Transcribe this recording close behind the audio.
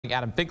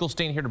Adam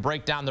Finkelstein here to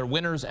break down their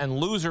winners and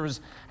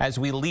losers as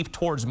we leap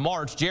towards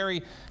March.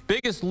 Jerry,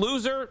 biggest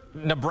loser,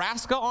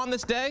 Nebraska on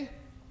this day?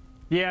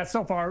 Yeah,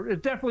 so far,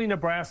 it's definitely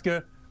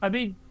Nebraska. I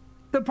mean,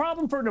 the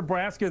problem for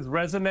Nebraska's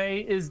resume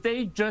is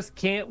they just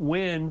can't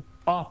win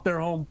off their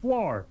home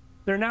floor.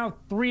 They're now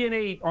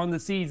 3-8 on the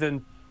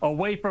season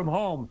away from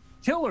home.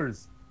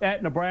 Killers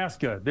at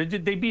Nebraska. They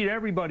beat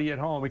everybody at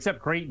home except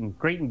Creighton.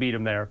 Creighton beat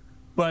them there.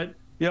 But,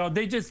 you know,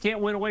 they just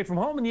can't win away from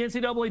home, and the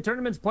NCAA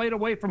tournament's played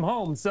away from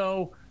home.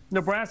 So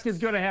Nebraska's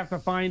going to have to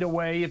find a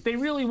way, if they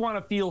really want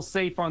to feel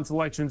safe on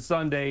Selection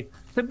Sunday,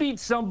 to beat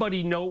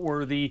somebody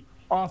noteworthy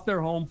off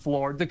their home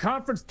floor. The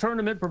conference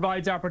tournament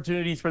provides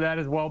opportunities for that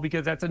as well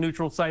because that's a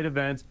neutral site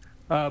event.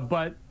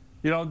 But,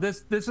 you know,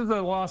 this is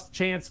a lost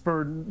chance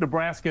for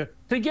Nebraska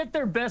to get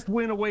their best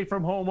win away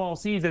from home all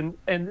season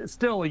and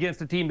still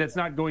against a team that's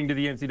not going to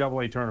the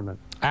NCAA tournament.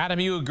 Adam,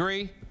 you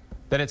agree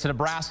that it's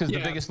Nebraska's the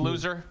biggest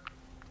loser?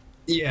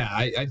 Yeah,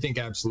 I think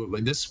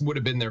absolutely. This would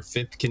have been their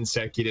 5th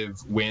consecutive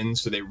win,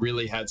 so they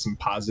really had some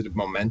positive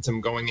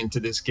momentum going into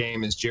this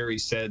game. As Jerry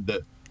said,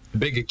 the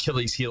big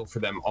Achilles heel for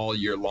them all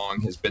year long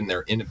has been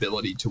their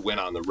inability to win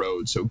on the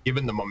road. So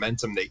given the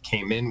momentum they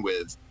came in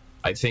with,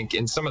 I think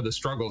in some of the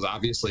struggles,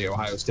 obviously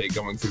Ohio State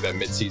going through that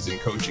midseason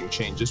coaching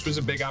change, this was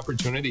a big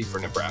opportunity for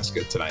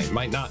Nebraska tonight. It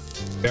might not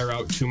bear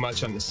out too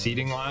much on the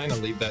seeding line. I'll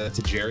leave that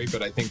to Jerry,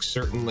 but I think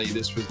certainly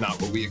this was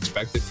not what we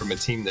expected from a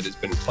team that has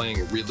been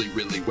playing really,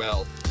 really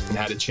well and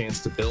had a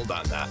chance to build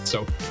on that.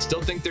 So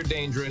still think they're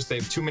dangerous. They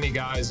have too many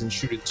guys and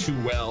shoot it too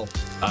well.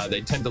 They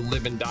tend to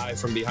live and die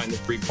from behind the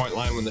three-point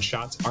line. When the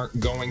shots aren't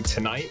going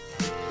tonight,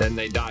 then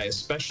they die,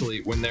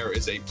 especially when there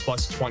is a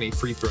 +20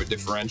 free throw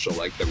differential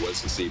like there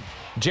was this evening.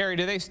 Jerry,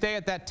 do they stay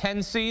at that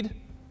 10 seed?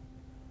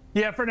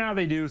 Yeah, for now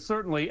they do,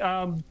 certainly.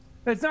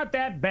 It's not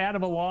that bad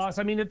of a loss.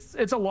 I mean,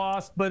 it's a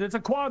loss, but it's a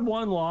quad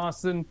 1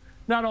 loss, and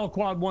not all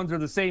quad 1s are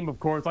the same, of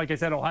course. Like I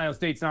said, Ohio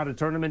State's not a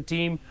tournament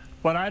team,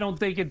 but I don't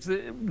think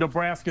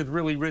Nebraska's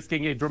really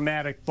risking a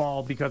dramatic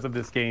fall because of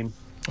this game.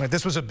 All right,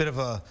 this was a bit of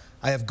a,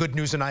 I have good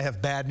news and I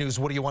have bad news.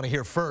 What do you want to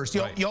hear first?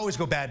 You always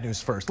go bad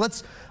news first.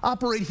 Let's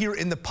operate here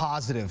in the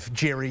positive,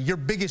 Jerry. Your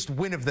biggest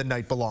win of the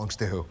night belongs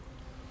to who?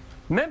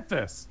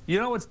 Memphis. You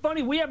know, it's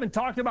funny. We haven't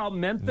talked about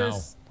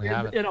Memphis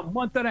in a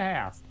month and a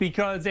half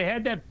because they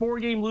had that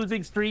 4-game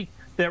losing streak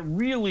that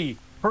really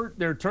hurt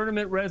their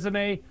tournament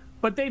resume.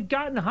 But they've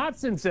gotten hot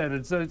since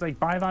then. So it's like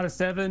 5 out of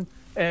 7.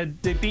 And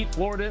they beat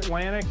Florida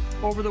Atlantic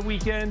over the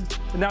weekend.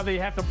 And now they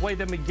have to play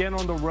them again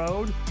on the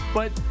road.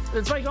 But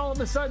it's like all of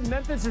a sudden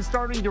Memphis is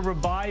starting to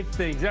revive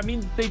things. I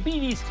mean, they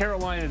beat East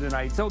Carolina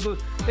tonight. So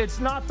it's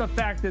not the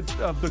fact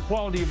of the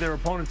quality of their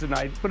opponent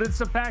tonight, but it's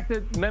the fact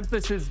that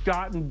Memphis has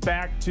gotten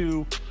back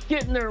to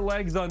getting their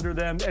legs under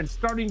them and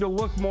starting to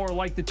look more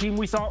like the team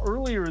we saw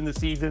earlier in the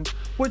season,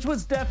 which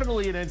was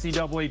definitely an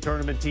NCAA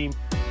tournament team.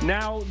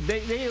 Now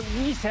they at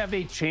least have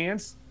a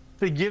chance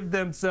to give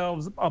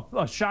themselves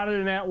a shot at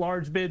an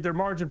at-large bid. Their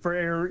margin for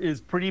error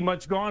is pretty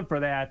much gone for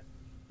that.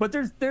 But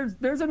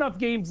there's enough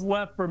games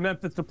left for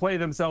Memphis to play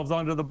themselves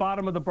onto the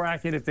bottom of the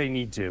bracket if they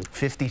need to.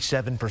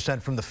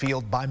 57% from the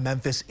field by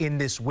Memphis in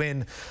this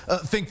win.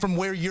 Think from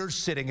where you're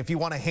sitting, if you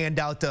want to hand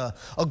out a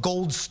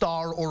gold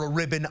star or a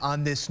ribbon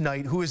on this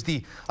night, who is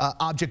the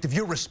object of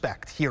your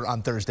respect here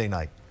on Thursday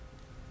night?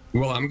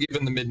 Well, I'm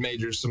giving the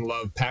mid-majors some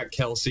love. Pat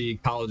Kelsey,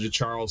 College of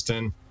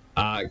Charleston,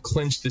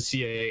 clinched the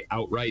CAA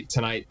outright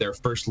tonight, their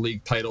first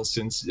league title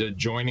since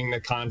joining the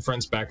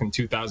conference back in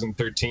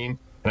 2013.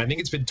 And I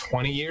think it's been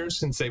 20 years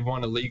since they've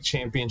won a league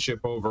championship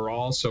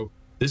overall. So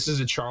this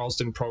is a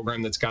Charleston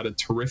program that's got a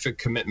terrific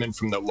commitment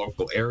from the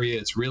local area.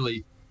 It's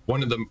really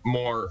one of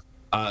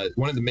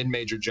the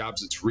mid-major jobs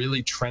that's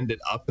really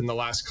trended up in the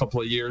last couple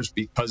of years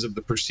because of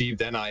the perceived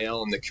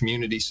NIL and the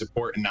community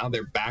support. And now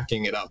they're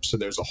backing it up. So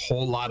there's a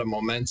whole lot of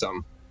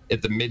momentum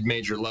at the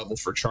mid-major level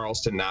for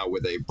Charleston now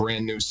with a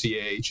brand new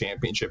CAA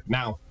championship.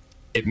 Now,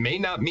 it may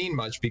not mean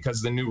much because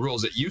of the new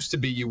rules. It used to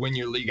be you win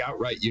your league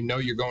outright, you know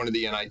you're going to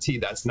the NIT.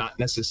 That's not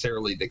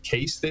necessarily the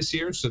case this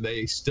year, so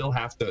they still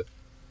have to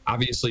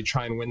obviously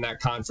try and win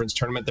that conference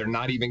tournament. They're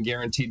not even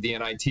guaranteed the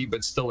NIT,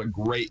 but still a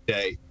great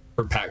day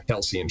for Pat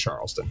Kelsey in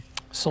Charleston.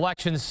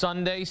 Selection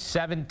Sunday,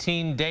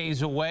 17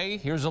 days away.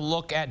 Here's a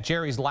look at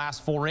Jerry's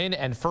last 4 in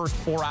and first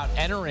 4 out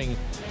entering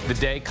the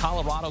day.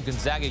 Colorado,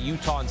 Gonzaga,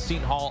 Utah, and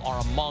Seton Hall are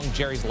among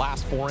Jerry's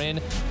last 4 in.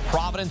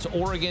 Providence,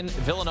 Oregon,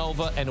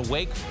 Villanova, and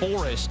Wake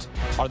Forest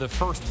are the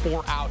first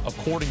 4 out,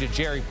 according to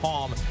Jerry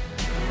Palm.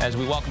 As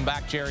we welcome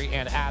back Jerry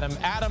and Adam.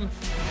 Adam,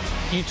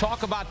 you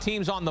talk about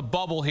teams on the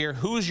bubble here.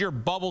 Who's your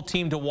bubble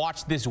team to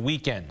watch this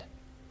weekend?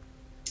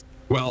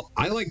 Well,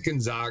 I like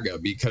Gonzaga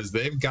because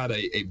they've got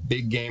a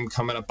big game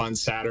coming up on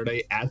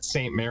Saturday at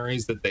St.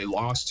 Mary's that they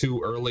lost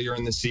to earlier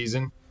in the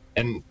season.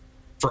 And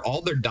for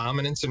all their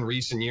dominance in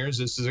recent years,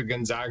 this is a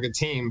Gonzaga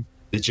team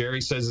that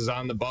Jerry says is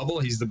on the bubble.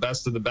 He's the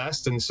best of the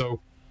best. And so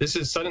this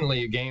is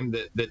suddenly a game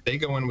that they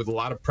go in with a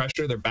lot of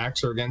pressure. Their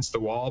backs are against the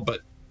wall,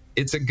 but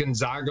it's a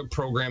Gonzaga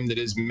program that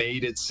has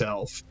made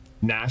itself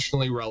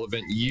nationally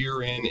relevant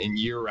year in and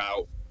year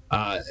out.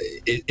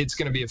 It's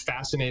going to be a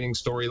fascinating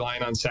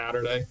storyline on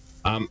Saturday.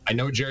 I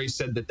know Jerry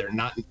said that they're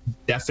not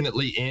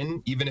definitely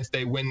in, even if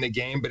they win the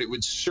game, but it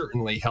would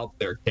certainly help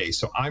their case.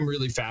 So I'm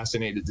really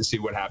fascinated to see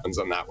what happens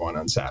on that one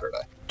on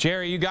Saturday.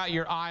 Jerry, you got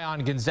your eye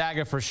on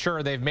Gonzaga for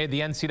sure. They've made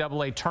the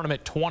NCAA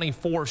tournament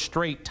 24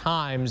 straight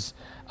times,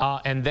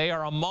 and they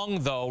are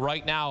among, though,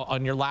 right now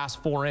on your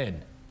last 4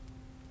 in.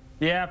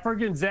 Yeah, for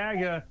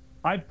Gonzaga,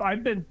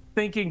 I've been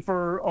thinking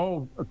for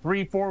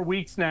 3-4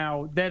 weeks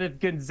now that if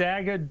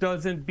Gonzaga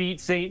doesn't beat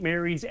St.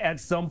 Mary's at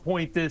some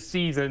point this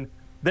season,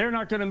 they're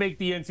not going to make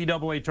the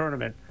NCAA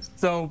tournament.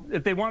 So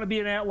if they want to be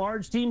an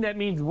at-large team, that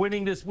means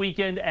winning this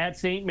weekend at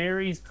St.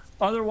 Mary's.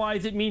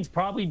 Otherwise, it means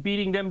probably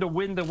beating them to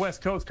win the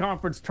West Coast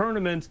Conference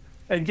tournament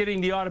and getting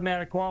the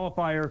automatic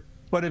qualifier.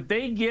 But if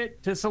they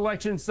get to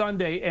Selection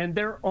Sunday and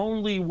their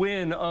only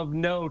win of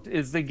note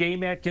is the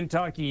game at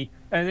Kentucky,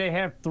 and they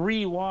have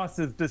 3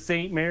 losses to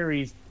St.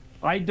 Mary's,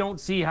 I don't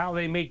see how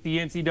they make the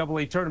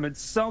NCAA tournament.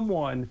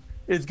 Someone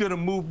is going to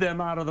move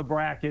them out of the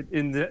bracket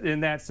in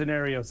that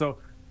scenario. So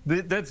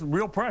that's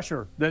real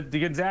pressure that the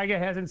Gonzaga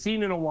hasn't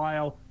seen in a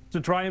while to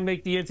try and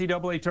make the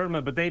NCAA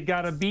tournament. But they've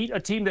got to beat a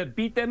team that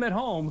beat them at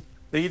home.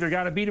 They either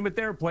got to beat them at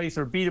their place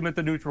or beat them at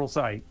the neutral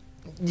site.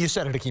 You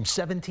said it, Hakeem,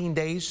 17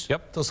 days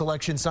till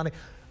Selection Sunday.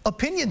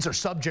 Opinions are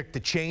subject to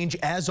change,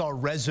 as are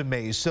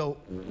resumes. So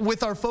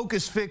with our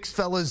focus fixed,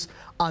 fellas,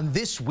 on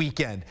this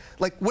weekend,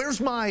 like, where's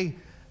my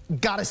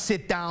gotta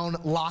sit down,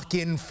 lock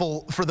in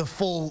for the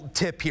full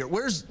tip here?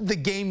 Where's the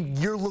game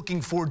you're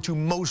looking forward to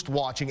most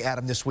watching,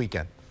 Adam, this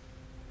weekend?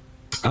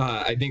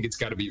 I think it's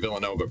got to be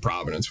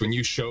Villanova-Providence. When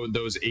you showed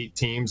those 8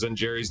 teams on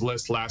Jerry's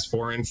list, last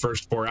 4 in,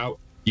 first 4 out,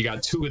 you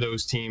got 2 of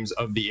those teams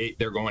of the 8.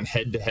 They're going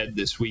head-to-head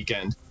this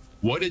weekend.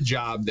 What a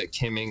job that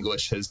Kim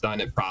English has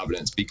done at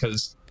Providence,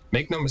 because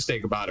make no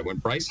mistake about it, when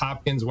Bryce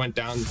Hopkins went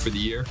down for the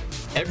year,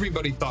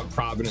 everybody thought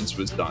Providence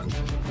was done.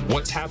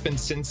 What's happened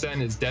since then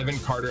is Devin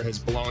Carter has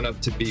blown up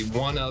to be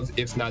one of,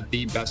 if not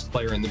the best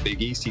player in the Big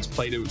East. He's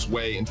played his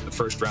way into the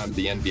first round of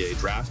the NBA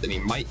draft, and he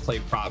might play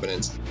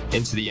Providence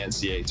into the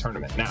NCAA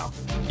tournament. Now,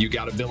 you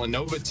got a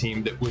Villanova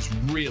team that was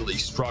really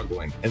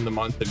struggling in the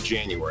month of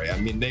January.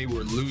 I mean, they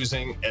were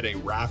losing at a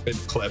rapid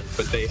clip,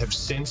 but they have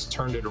since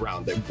turned it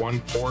around. They've won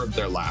 4 of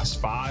their last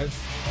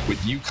 5, with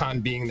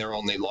UConn being their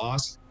only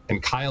loss.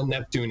 And Kyle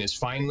Neptune is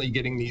finally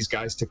getting these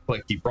guys to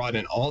click. He brought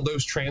in all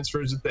those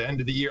transfers at the end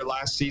of the year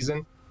last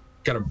season.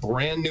 Got a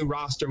brand new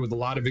roster with a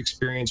lot of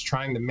experience,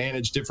 trying to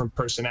manage different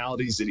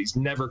personalities that he's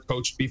never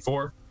coached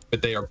before.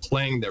 But they are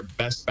playing their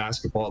best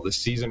basketball this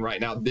season right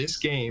now. This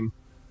game,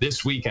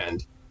 this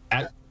weekend,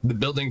 at the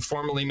building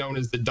formerly known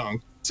as the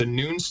Dunk. It's a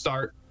noon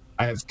start.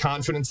 I have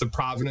confidence that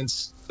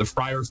Providence, the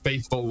Friar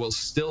faithful, will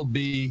still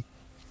be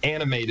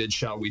animated,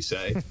 shall we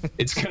say.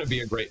 It's going to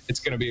be a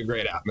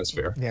great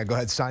atmosphere. Yeah, go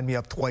ahead, sign me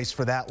up twice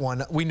for that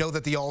one. We know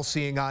that the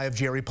all-seeing eye of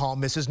Jerry Palm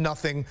misses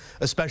nothing,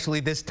 especially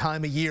this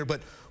time of year,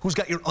 but who's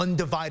got your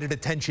undivided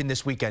attention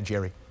this weekend,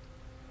 Jerry?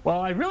 Well,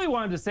 I really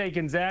wanted to say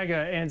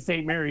Gonzaga and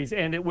St. Mary's,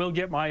 and it will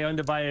get my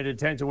undivided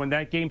attention when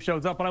that game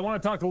shows up. But I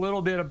want to talk a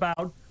little bit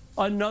about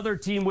another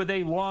team with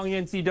a long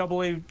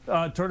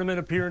NCAA tournament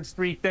appearance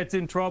streak that's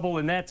in trouble,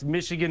 and that's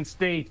Michigan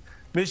State.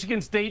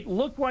 Michigan State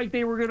looked like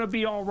they were going to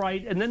be all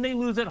right, and then they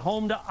lose at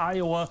home to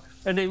Iowa,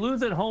 and they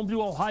lose at home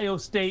to Ohio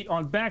State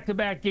on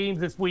back-to-back games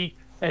this week,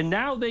 and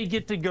now they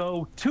get to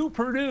go to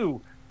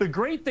Purdue. The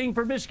great thing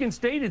for Michigan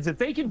State is if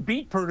they can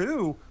beat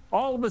Purdue,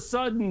 all of a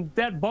sudden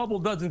that bubble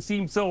doesn't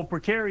seem so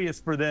precarious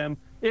for them.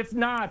 If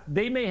not,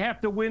 they may have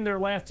to win their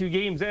last 2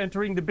 games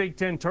entering the Big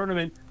Ten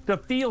tournament to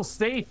feel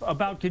safe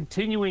about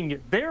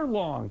continuing their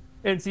long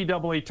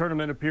NCAA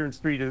tournament appearance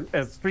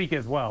streak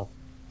as well.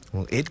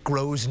 Well, it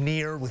grows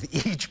near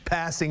with each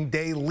passing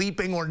day,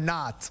 leaping or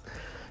not.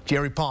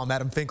 Jerry Palm,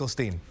 Adam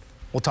Finkelstein.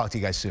 We'll talk to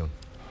you guys soon.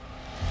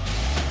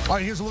 All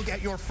right, here's a look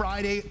at your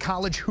Friday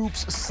college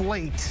hoops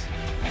slate.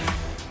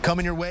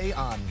 Coming your way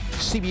on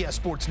CBS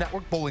Sports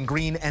Network, Bowling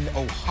Green and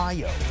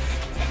Ohio.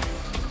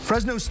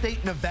 Fresno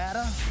State,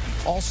 Nevada,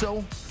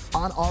 also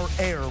on our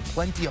air.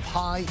 Plenty of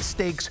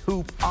high-stakes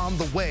hoop on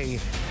the way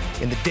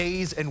in the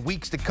days and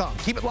weeks to come.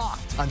 Keep it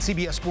locked on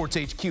CBS Sports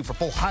HQ for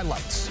full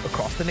highlights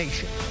across the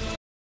nation.